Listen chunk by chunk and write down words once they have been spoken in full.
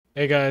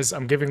Hey guys,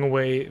 I'm giving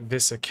away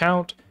this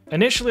account.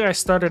 Initially, I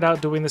started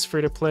out doing this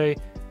free-to-play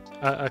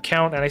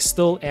account, and I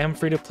still am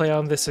free-to-play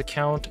on this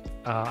account.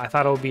 I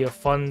thought it would be a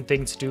fun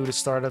thing to do to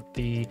start up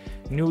the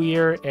new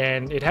year,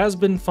 and it has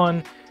been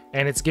fun,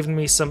 and it's given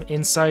me some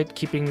insight,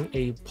 keeping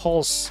a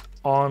pulse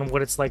on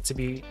what it's like to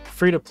be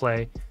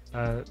free-to-play.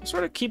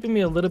 Sort of keeping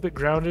me a little bit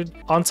grounded.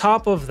 On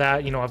top of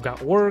that, you know, I've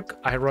got work.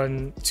 I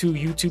run 2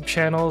 YouTube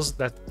channels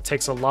that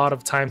takes a lot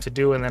of time to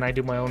do, and then I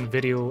do my own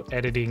video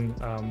editing.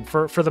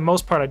 For the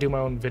most part, I do my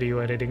own video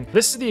editing.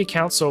 This is the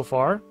account so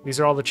far. These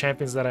are all the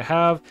champions that I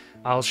have.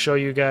 I'll show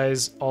you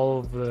guys all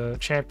of the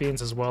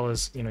champions, as well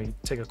as, you know, you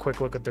take a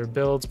quick look at their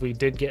builds. We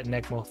did get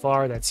Nekmo,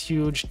 that's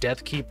huge.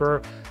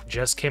 Deathkeeper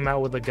just came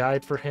out with a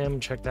guide for him.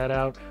 Check that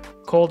out.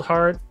 Cold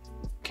Heart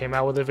came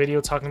out with a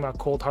video talking about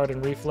Cold Heart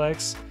and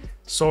Reflex.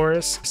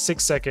 Saurus,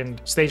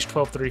 6-second stage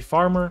 12-3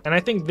 farmer, and I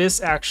think this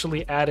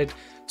actually added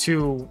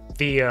to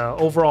the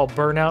overall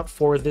burnout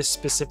for this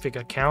specific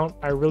account.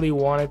 I really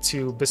wanted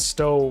to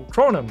bestow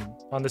Crohnam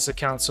on this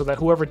account so that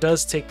whoever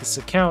does take this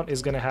account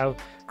is going to have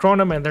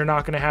Crohnam, and they're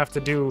not going to have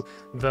to do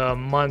the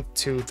month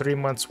to 3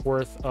 months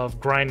worth of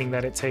grinding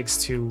that it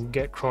takes to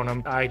get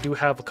Crohnam. I do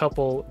have a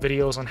couple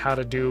videos on how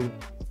to do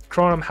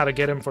Crohnam, how to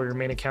get him for your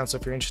main account, so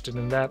if you're interested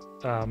in that,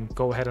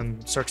 go ahead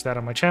and search that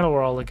on my channel,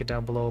 or I'll link it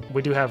down below.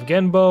 We do have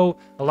Genbo.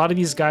 A lot of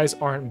these guys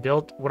aren't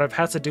built. What I've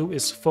had to do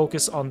is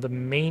focus on the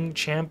main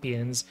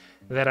champions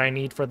that I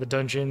need for the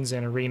dungeons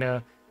and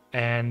arena.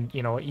 And,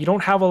 you know, you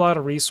don't have a lot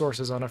of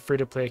resources on a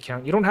free-to-play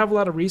account. You don't have a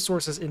lot of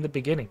resources in the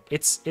beginning.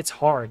 It's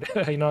hard.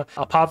 You know,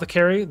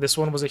 Apothecary, this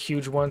one was a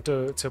huge one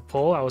to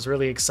pull. I was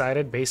really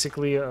excited.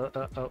 Basically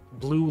a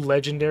blue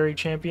legendary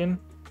champion.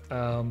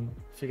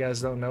 If you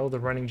guys don't know, the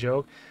running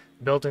joke.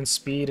 Built-in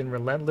speed and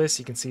relentless.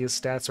 You can see his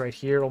stats right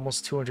here,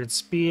 almost 200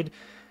 speed,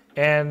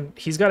 and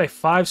he's got a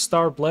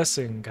 5-star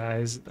blessing,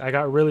 guys. I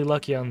got really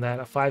lucky on that.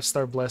 A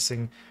 5-star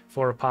blessing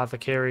for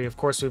Apothecary. Of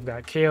course, we've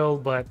got Kale,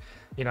 but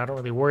you know, I don't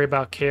really worry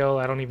about Kale.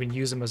 I don't even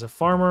use him as a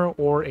farmer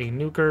or a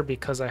nuker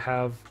because I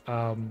have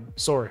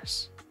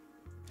Saurus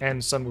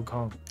and Sun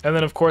Wukong. And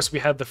then of course we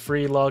had the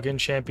free login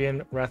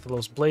champion,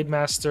 Rathalos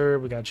Blademaster.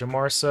 We got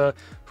Jamarsa,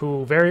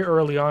 who very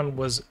early on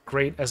was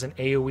great as an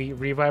AoE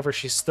reviver.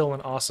 She's still an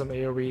awesome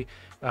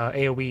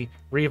AoE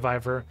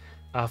reviver.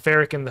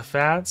 Ferric the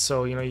Fat,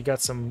 so you know, you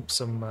got some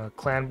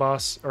clan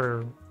boss,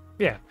 or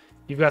yeah,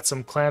 you've got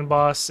some clan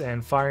boss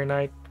and Fire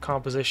Knight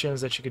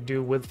compositions that you could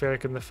do with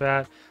Ferric the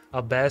Fat.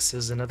 Abess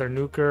is another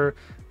nuker.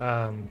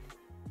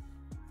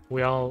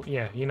 We all,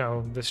 yeah, you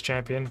know this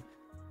champion.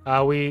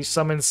 We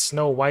summoned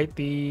Snow White.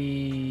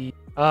 The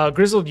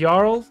Grizzled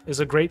Jarl is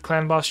a great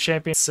clan boss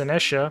champion.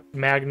 Senesha,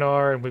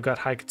 Magnar, and we've got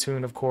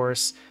Haikatoon, of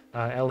course,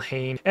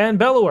 Elhain, and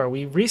Bellower.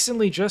 We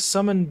recently just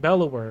summoned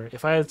Bellower.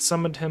 If I had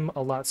summoned him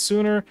a lot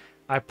sooner,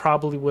 I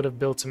probably would have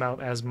built him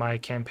out as my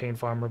campaign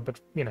farmer, but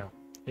you know,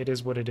 it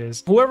is what it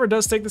is. Whoever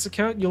does take this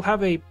account, you'll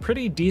have a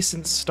pretty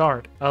decent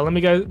start. Let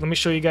me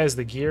show you guys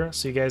the gear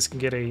so you guys can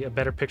get a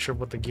better picture of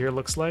what the gear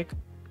looks like.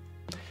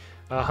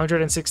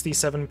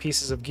 167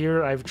 pieces of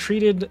gear. I've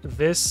treated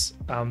this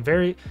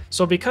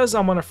so because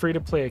I'm on a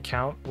free-to-play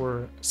account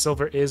where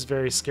silver is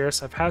very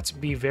scarce, I've had to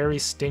be very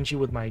stingy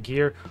with my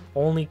gear,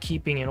 only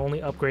keeping and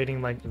only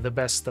upgrading like the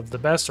best of the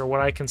best, or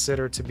what I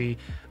consider to be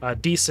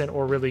decent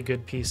or really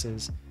good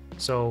pieces.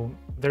 So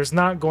there's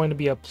not going to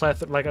be a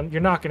plethora, like you're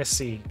not going to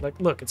see, like,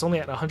 look, it's only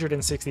at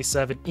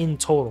 167 in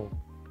total.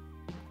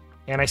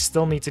 And I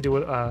still need to do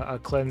a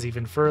cleanse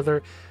even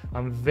further.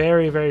 I'm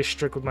very, very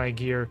strict with my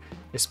gear,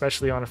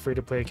 especially on a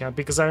free-to-play account,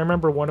 because I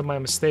remember one of my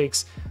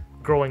mistakes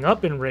growing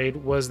up in Raid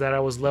was that I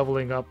was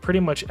leveling up pretty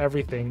much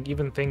everything,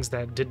 even things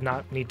that did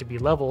not need to be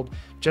leveled,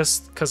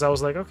 just because I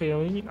was like,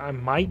 okay, I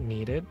might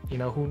need it, you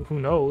know, who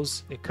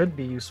knows, it could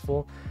be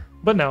useful.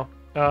 But no,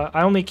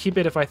 I only keep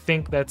it if I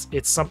think that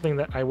it's something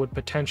that I would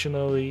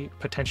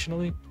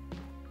potentially,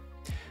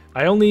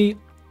 I only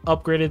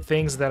upgraded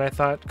things that I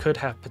thought could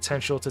have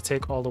potential to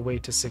take all the way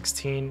to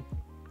 16.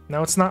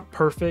 Now, it's not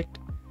perfect,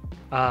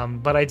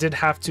 but I did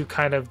have to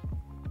kind of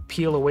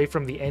peel away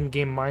from the end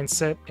game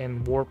mindset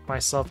and warp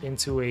myself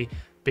into a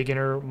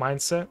beginner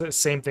mindset. The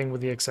same thing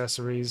with the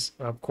accessories.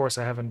 Of course,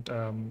 I haven't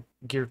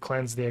gear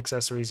cleansed the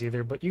accessories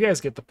either, but you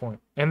guys get the point.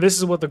 And this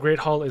is what the Great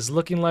Hall is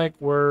looking like.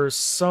 We're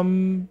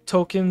some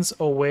tokens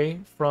away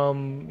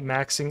from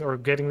maxing or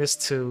getting this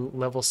to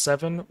level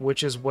 7,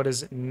 which is what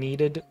is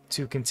needed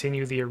to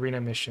continue the arena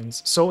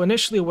missions. So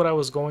initially what I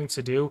was going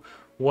to do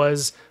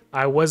was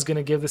I was going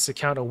to give this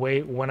account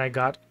away when I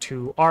got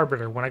to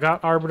Arbiter. When I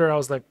got Arbiter,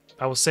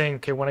 I was saying,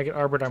 okay, when I get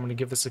Arbiter, I'm going to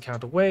give this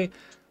account away.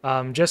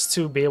 Just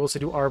to be able to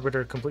do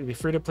Arbiter completely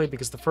free to play,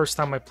 because the first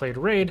time I played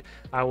Raid,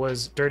 I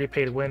was dirty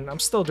pay to win. I'm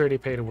still dirty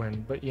pay to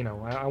win, but you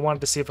know, I wanted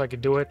to see if I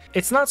could do it.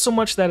 It's not so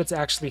much that it's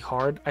actually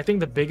hard. I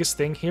think the biggest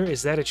thing here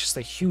is that it's just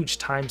a huge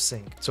time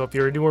sink. So if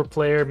you're a newer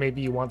player,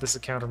 maybe you want this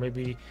account, or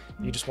maybe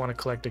you just want to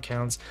collect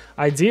accounts.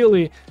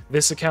 Ideally,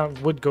 this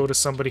account would go to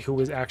somebody who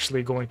is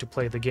actually going to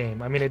play the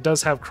game. I mean, it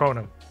does have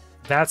Crohnam.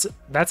 That's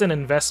an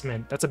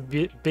investment. That's a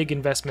big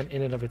investment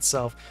in and of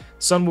itself.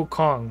 Sun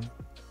Wukong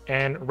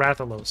and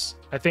Rathalos.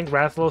 I think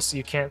Rathalos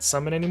you can't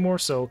summon anymore,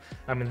 so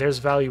I mean there's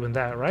value in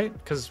that, right?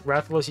 Because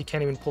Rathalos you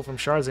can't even pull from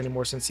shards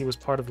anymore since he was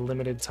part of the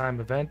limited time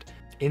event.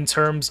 In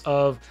terms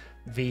of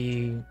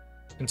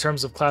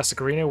Classic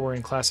Arena, we're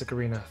in Classic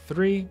Arena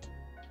 3.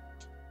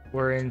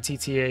 We're in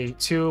TTA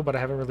 2, but I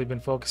haven't really been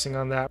focusing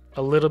on that.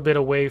 A little bit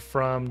away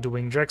from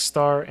doing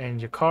Drexstar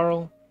and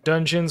Yakarl.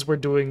 Dungeons, we're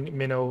doing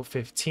Minnow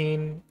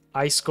 15.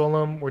 Ice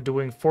Golem, we're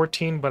doing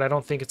 14, but I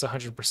don't think it's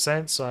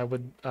 100%, so I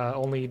would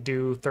only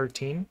do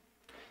 13.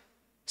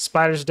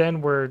 Spider's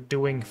Den, we're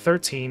doing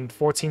 13.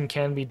 14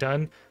 can be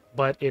done,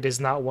 but it is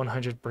not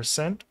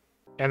 100%.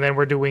 And then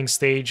we're doing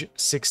stage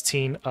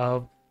 16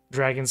 of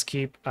Dragon's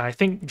Keep. I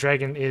think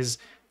Dragon is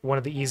one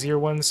of the easier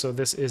ones, so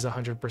this is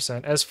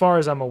 100%, as far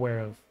as I'm aware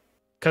of.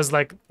 Because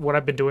like what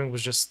I've been doing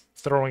was just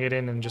throwing it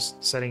in and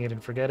just setting it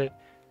and forget it.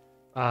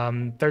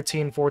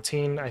 13,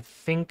 14, I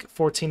think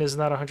 14 is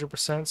not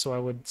 100%, so I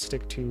would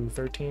stick to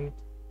 13.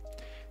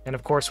 And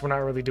of course, we're not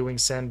really doing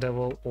Sand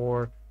Devil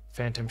or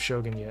Phantom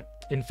Shogun yet.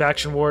 In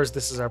Faction Wars,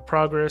 this is our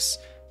progress,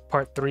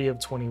 part 3 of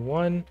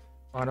 21,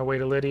 on our way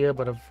to Lydia,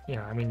 but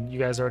I mean, you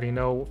guys already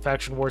know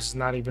Faction Wars is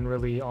not even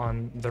really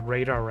on the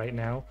radar right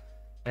now,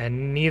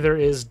 and neither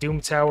is Doom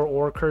Tower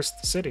or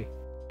Cursed City.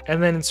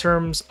 And then in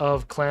terms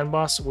of Clan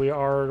Boss, we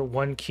are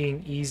 1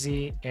 King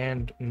easy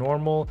and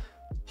normal.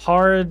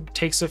 Hard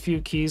takes a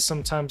few keys,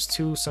 sometimes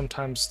 2,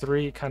 sometimes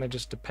 3, kind of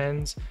just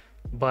depends.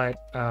 But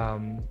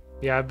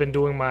yeah, I've been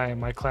doing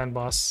my Clan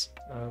Boss.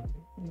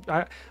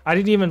 I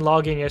didn't even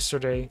log in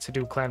yesterday to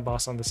do Clan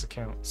Boss on this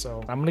account,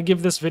 so I'm gonna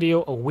give this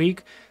video a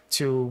week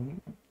to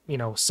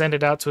send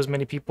it out to as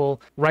many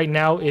people. Right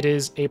now it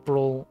is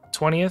April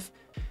 20th,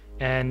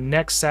 and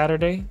next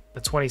Saturday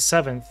the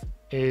 27th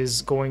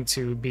is going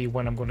to be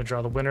when I'm going to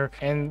draw the winner,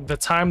 and the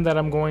time that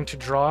I'm going to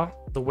draw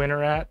the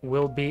winner at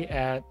will be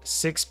at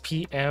 6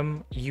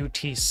 p.m.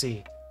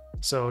 UTC.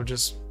 So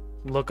just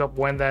look up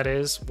when that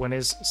is. When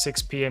is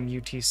 6 p.m.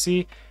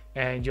 UTC,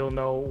 and you'll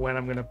know when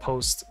I'm going to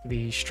post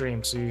the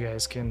stream, so you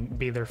guys can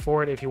be there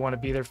for it if you want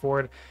to be there for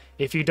it.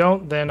 If you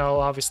don't, then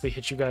I'll obviously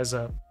hit you guys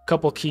up.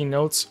 Couple key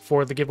notes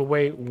for the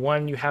giveaway.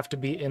 1, you have to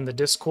be in the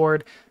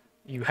Discord.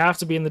 You have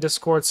to be in the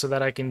Discord so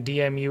that I can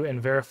DM you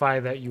and verify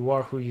that you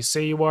are who you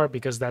say you are,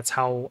 because that's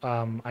how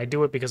I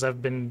do it, because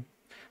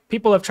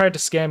people have tried to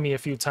scam me a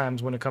few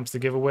times when it comes to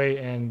giveaway,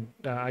 and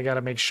I got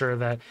to make sure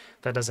that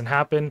that doesn't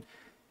happen.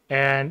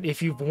 And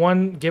if you've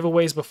won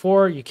giveaways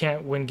before, you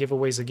can't win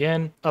giveaways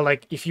again.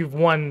 Like if you've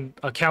won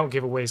account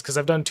giveaways, because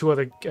I've done 2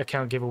 other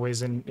account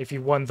giveaways, and if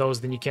you've won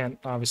those, then you can't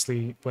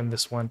obviously win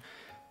this one.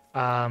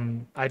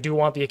 I do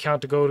want the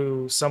account to go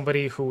to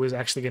somebody who is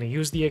actually going to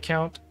use the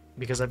account,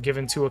 because I've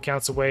given 2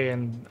 accounts away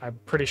and I'm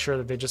pretty sure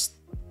that they just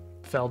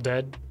fell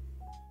dead,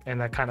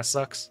 and that kind of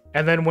sucks.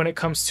 And then when it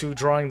comes to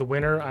drawing the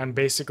winner, I'm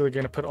basically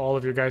going to put all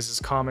of your guys'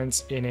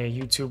 comments in a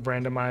YouTube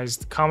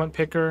randomized comment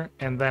picker,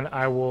 and then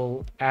I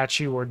will at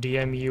you or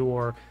DM you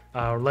or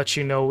let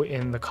you know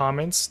in the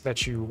comments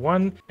that you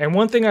won. And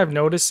one thing I've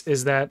noticed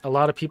is that a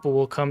lot of people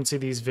will come to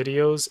these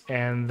videos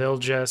and they'll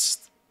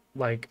just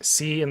like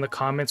see in the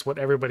comments what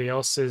everybody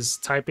else is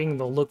typing.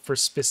 They'll look for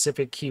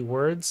specific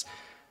keywords.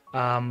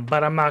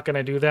 But I'm not going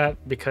to do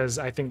that because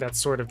I think that's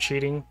sort of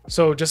cheating.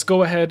 So just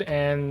go ahead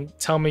and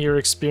tell me your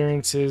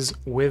experiences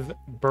with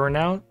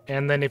burnout.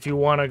 And then if you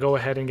want to go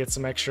ahead and get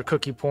some extra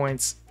cookie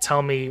points,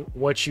 tell me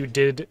what you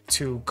did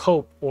to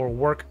cope or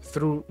work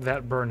through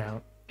that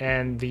burnout.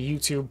 And the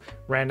YouTube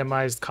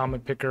randomized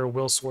comment picker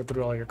will sort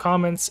through all your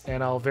comments,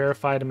 and I'll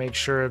verify to make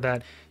sure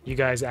that you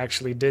guys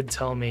actually did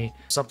tell me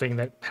something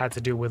that had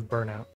to do with burnout.